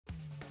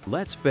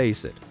Let's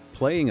face it,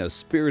 playing a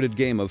spirited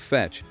game of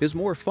fetch is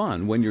more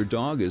fun when your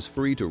dog is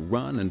free to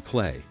run and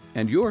play,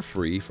 and you're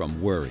free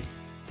from worry.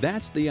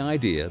 That's the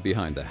idea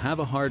behind the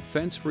Havahart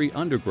Fence Free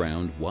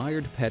Underground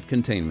wired pet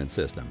containment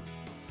system.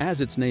 As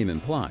its name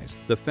implies,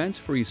 the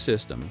fence-free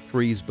system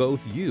frees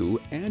both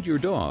you and your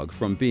dog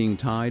from being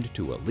tied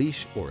to a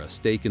leash or a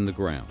stake in the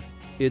ground.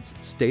 Its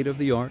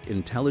state-of-the-art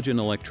intelligent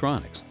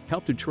electronics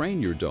help to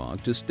train your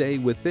dog to stay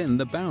within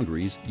the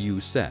boundaries you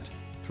set.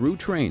 Through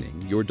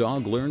training, your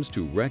dog learns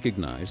to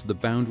recognize the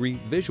boundary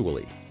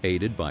visually,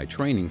 aided by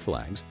training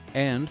flags,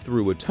 and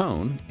through a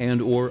tone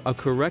and/or a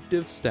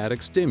corrective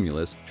static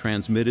stimulus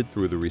transmitted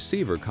through the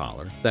receiver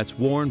collar that's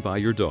worn by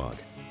your dog.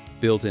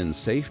 Built-in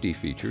safety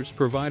features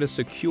provide a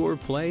secure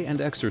play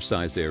and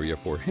exercise area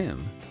for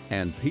him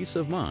and peace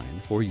of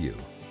mind for you.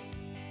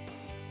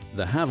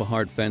 The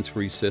Havahart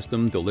Fence-Free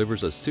system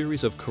delivers a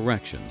series of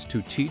corrections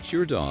to teach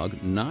your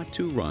dog not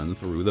to run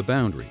through the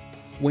boundary.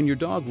 When your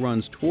dog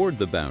runs toward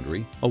the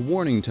boundary, a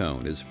warning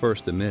tone is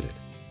first emitted.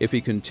 If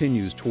he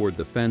continues toward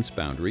the fence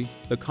boundary,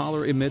 the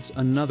collar emits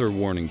another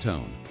warning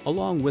tone,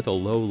 along with a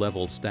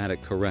low-level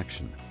static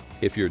correction.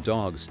 If your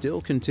dog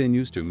still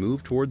continues to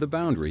move toward the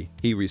boundary,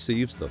 he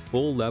receives the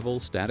full-level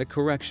static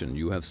correction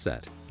you have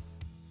set.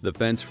 The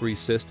fence-free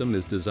system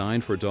is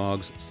designed for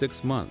dogs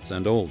 6 months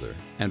and older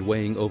and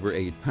weighing over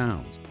 8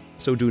 pounds,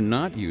 so do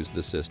not use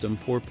the system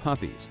for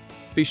puppies.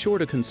 Be sure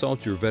to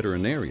consult your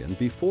veterinarian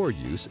before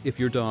use if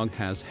your dog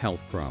has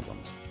health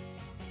problems.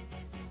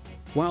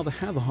 While the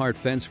Havahart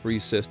Fence-Free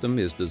system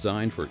is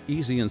designed for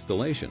easy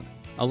installation,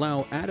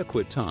 allow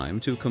adequate time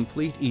to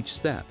complete each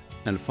step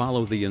and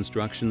follow the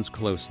instructions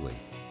closely.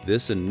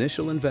 This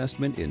initial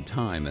investment in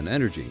time and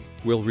energy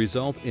will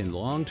result in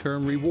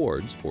long-term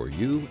rewards for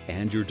you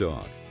and your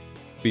dog.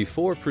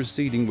 Before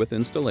proceeding with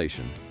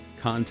installation,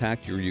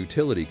 contact your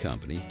utility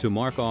company to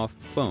mark off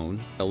phone,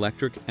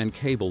 electric, and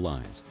cable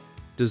lines.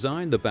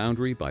 Design the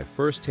boundary by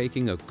first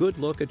taking a good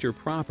look at your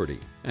property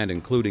and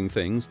including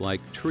things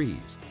like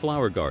trees,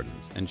 flower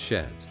gardens, and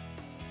sheds.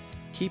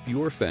 Keep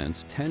your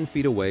fence 10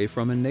 feet away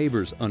from a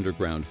neighbor's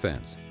underground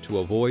fence to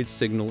avoid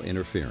signal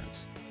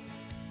interference.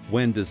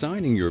 When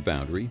designing your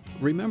boundary,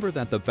 remember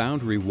that the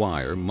boundary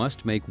wire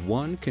must make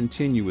one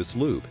continuous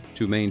loop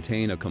to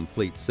maintain a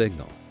complete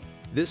signal.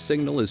 This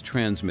signal is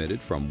transmitted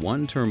from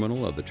one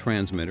terminal of the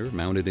transmitter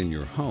mounted in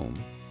your home,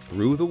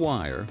 through the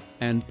wire,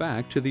 and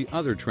back to the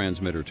other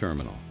transmitter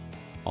terminal.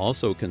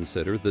 Also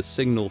consider the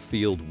signal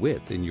field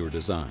width in your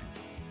design.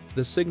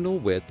 The signal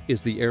width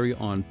is the area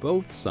on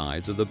both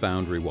sides of the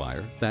boundary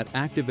wire that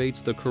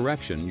activates the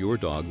correction your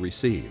dog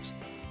receives.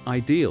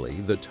 Ideally,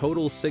 the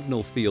total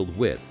signal field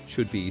width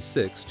should be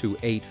 6 to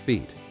 8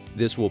 feet.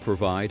 This will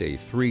provide a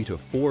 3 to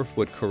 4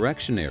 foot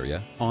correction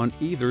area on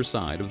either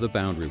side of the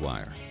boundary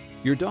wire.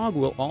 Your dog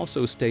will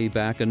also stay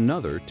back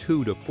another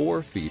 2 to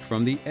 4 feet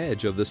from the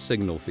edge of the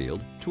signal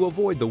field to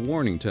avoid the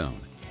warning tone,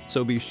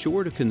 so be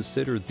sure to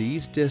consider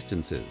these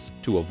distances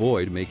to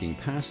avoid making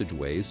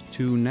passageways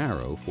too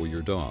narrow for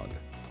your dog.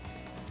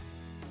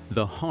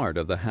 The heart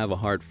of the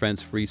Havahart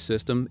Fence-Free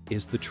system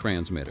is the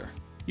transmitter.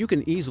 You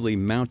can easily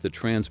mount the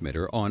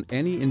transmitter on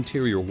any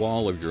interior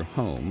wall of your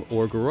home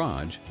or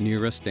garage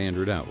near a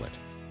standard outlet.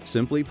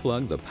 Simply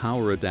plug the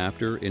power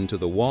adapter into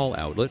the wall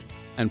outlet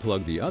and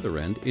plug the other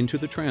end into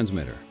the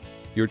transmitter.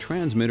 Your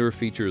transmitter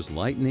features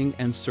lightning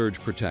and surge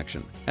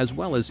protection, as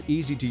well as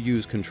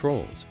easy-to-use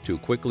controls to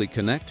quickly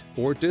connect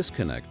or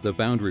disconnect the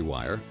boundary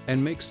wire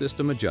and make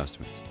system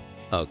adjustments.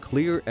 A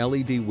clear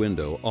LED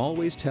window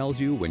always tells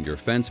you when your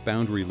fence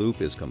boundary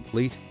loop is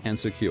complete and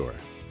secure.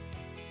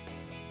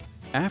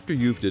 After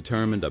you've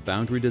determined a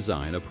boundary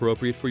design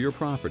appropriate for your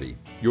property,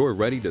 you're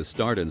ready to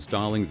start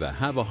installing the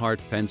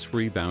Havahart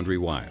Fence-Free Boundary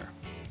Wire.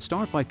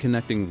 Start by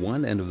connecting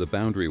one end of the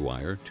boundary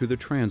wire to the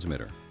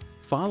transmitter.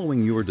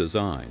 Following your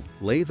design,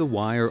 lay the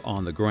wire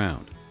on the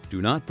ground.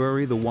 Do not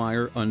bury the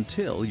wire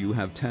until you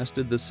have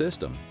tested the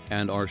system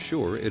and are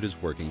sure it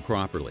is working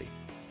properly.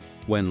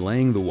 When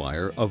laying the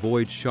wire,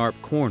 avoid sharp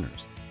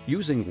corners.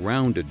 Using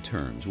rounded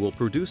turns will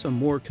produce a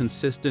more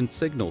consistent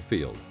signal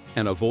field,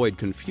 and avoid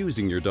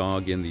confusing your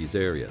dog in these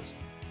areas.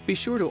 Be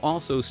sure to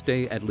also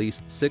stay at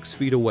least 6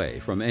 feet away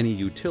from any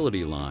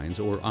utility lines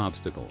or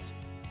obstacles.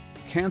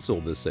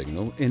 Cancel the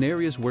signal in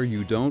areas where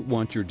you don't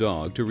want your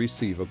dog to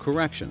receive a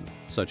correction,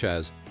 such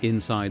as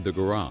inside the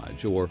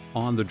garage or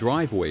on the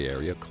driveway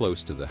area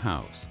close to the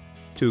house.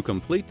 To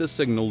complete the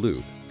signal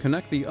loop,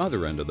 connect the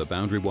other end of the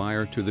boundary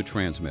wire to the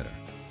transmitter.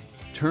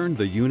 Turn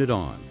the unit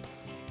on.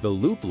 The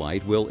loop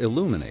light will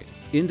illuminate,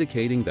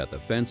 indicating that the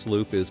fence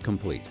loop is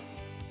complete.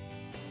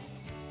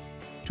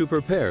 To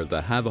prepare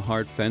the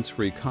Havahart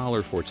Fence-Free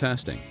collar for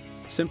testing,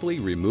 simply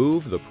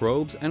remove the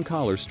probes and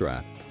collar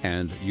strap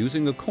and,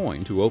 using a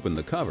coin to open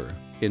the cover,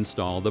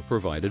 install the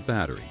provided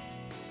battery.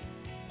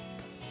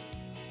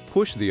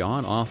 Push the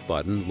on-off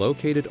button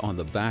located on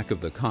the back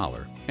of the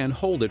collar and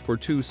hold it for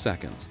 2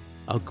 seconds.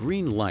 A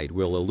green light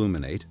will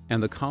illuminate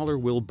and the collar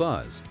will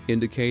buzz,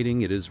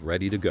 indicating it is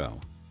ready to go.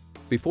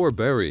 Before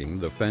burying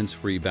the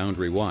fence-free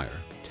boundary wire,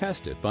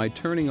 test it by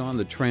turning on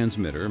the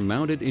transmitter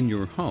mounted in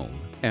your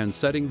home and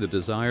setting the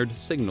desired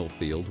signal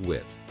field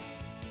width.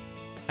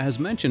 As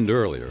mentioned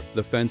earlier,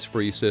 the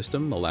fence-free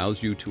system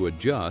allows you to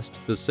adjust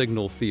the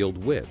signal field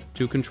width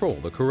to control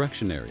the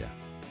correction area.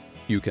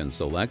 You can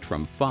select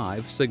from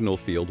 5 signal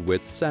field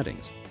width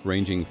settings,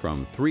 ranging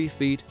from 3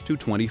 feet to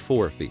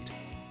 24 feet.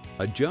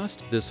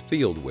 Adjust this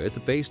field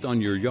width based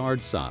on your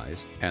yard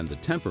size and the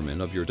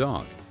temperament of your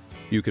dog.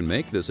 You can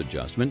make this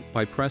adjustment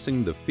by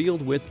pressing the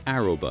field width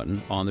arrow button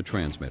on the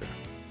transmitter.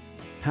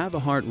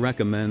 Havahart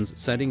recommends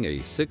setting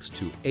a 6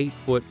 to 8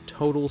 foot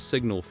total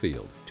signal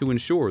field to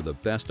ensure the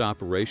best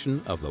operation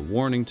of the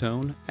warning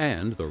tone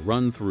and the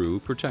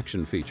run-through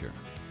protection feature.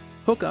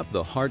 Hook up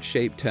the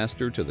heart-shaped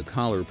tester to the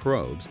collar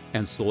probes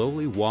and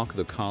slowly walk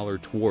the collar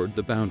toward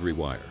the boundary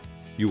wire.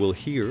 You will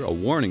hear a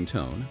warning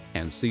tone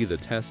and see the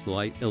test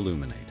light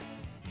illuminate.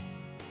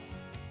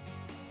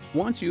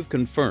 Once you've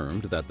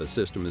confirmed that the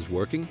system is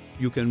working,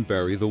 you can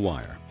bury the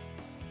wire.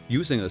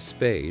 Using a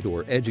spade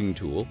or edging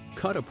tool,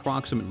 cut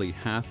approximately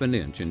 ½ an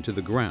inch into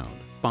the ground,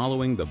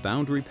 following the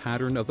boundary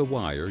pattern of the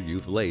wire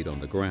you've laid on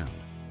the ground.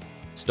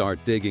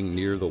 Start digging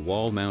near the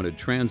wall-mounted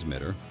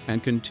transmitter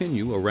and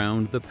continue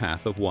around the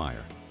path of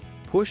wire.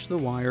 Push the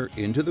wire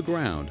into the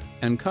ground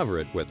and cover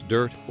it with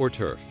dirt or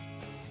turf.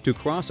 To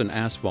cross an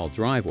asphalt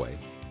driveway,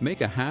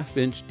 make a ½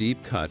 inch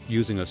deep cut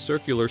using a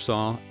circular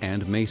saw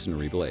and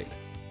masonry blade.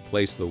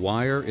 Place the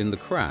wire in the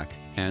crack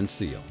and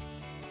seal.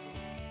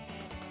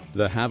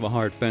 The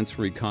Havahart Fence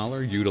Free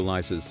collar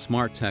utilizes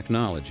smart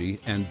technology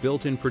and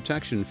built-in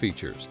protection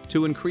features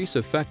to increase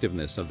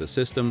effectiveness of the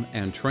system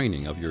and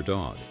training of your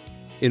dog.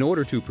 In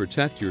order to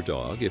protect your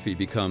dog if he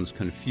becomes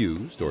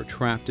confused or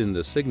trapped in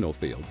the signal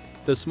field,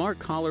 the smart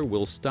collar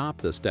will stop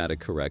the static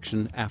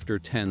correction after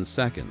 10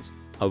 seconds,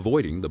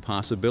 avoiding the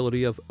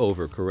possibility of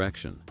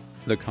overcorrection.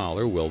 The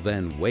collar will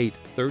then wait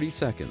 30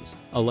 seconds,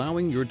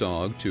 allowing your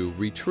dog to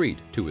retreat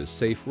to his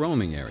safe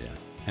roaming area,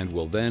 and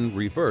will then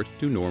revert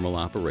to normal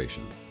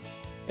operation.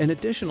 An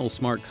additional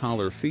smart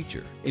collar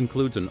feature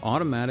includes an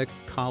automatic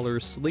collar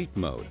sleep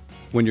mode.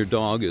 When your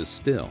dog is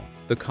still,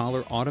 the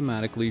collar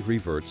automatically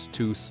reverts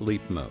to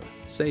sleep mode,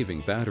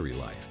 saving battery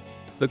life.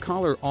 The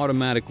collar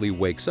automatically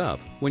wakes up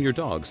when your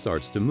dog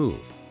starts to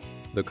move.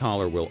 The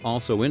collar will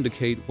also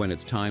indicate when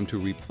it's time to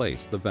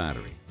replace the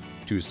battery.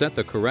 To set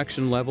the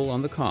correction level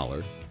on the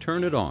collar,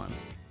 turn it on.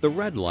 The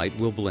red light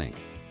will blink.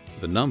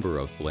 The number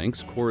of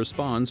blinks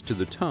corresponds to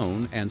the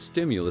tone and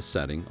stimulus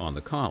setting on the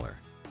collar.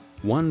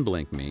 1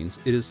 blink means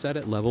it is set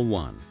at level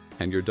 1,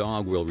 and your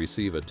dog will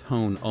receive a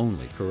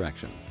tone-only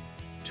correction.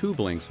 2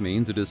 blinks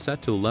means it is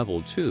set to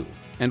level 2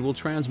 and will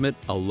transmit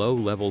a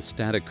low-level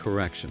static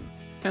correction,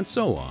 and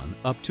so on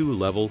up to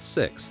level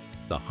 6,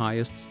 the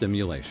highest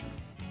stimulation.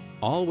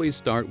 Always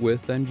start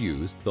with and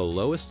use the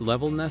lowest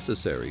level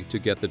necessary to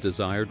get the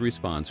desired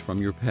response from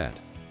your pet.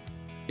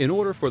 In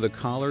order for the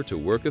collar to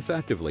work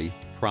effectively,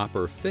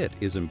 proper fit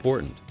is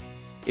important.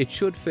 It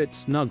should fit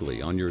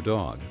snugly on your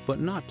dog, but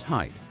not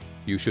tight.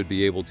 You should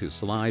be able to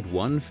slide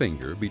 1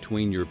 finger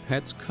between your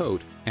pet's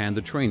coat and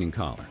the training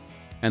collar,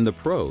 and the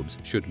probes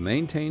should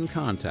maintain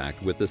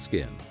contact with the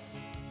skin.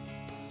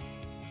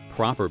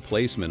 Proper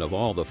placement of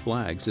all the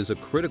flags is a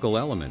critical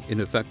element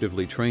in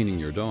effectively training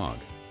your dog.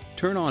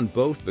 Turn on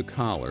both the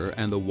collar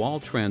and the wall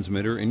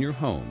transmitter in your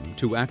home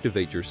to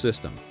activate your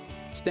system.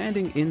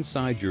 Standing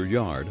inside your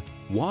yard,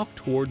 walk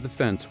toward the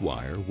fence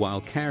wire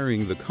while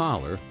carrying the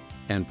collar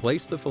and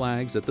place the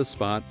flags at the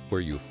spot where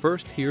you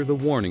first hear the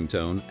warning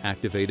tone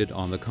activated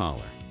on the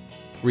collar.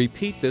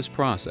 Repeat this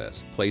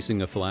process,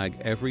 placing a flag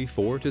every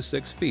 4 to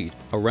 6 feet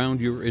around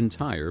your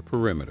entire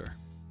perimeter.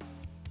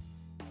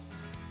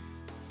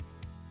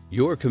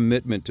 Your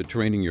commitment to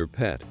training your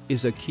pet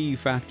is a key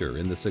factor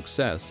in the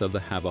success of the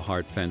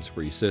Havahart Fence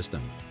Free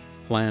system.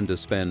 Plan to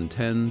spend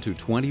 10 to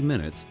 20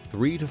 minutes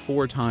 3 to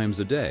 4 times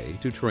a day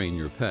to train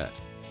your pet.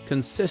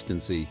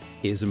 Consistency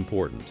is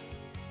important.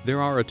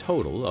 There are a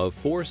total of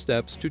 4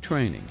 steps to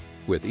training,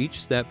 with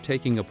each step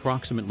taking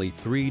approximately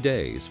 3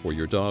 days for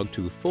your dog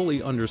to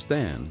fully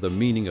understand the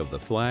meaning of the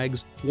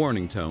flags,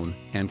 warning tone,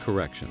 and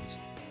corrections.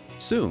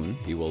 Soon,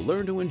 he will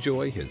learn to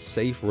enjoy his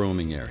safe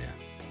roaming area.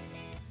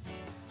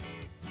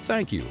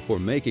 Thank you for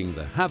making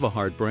the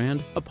Havahart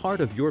brand a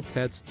part of your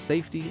pet's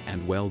safety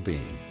and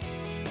well-being.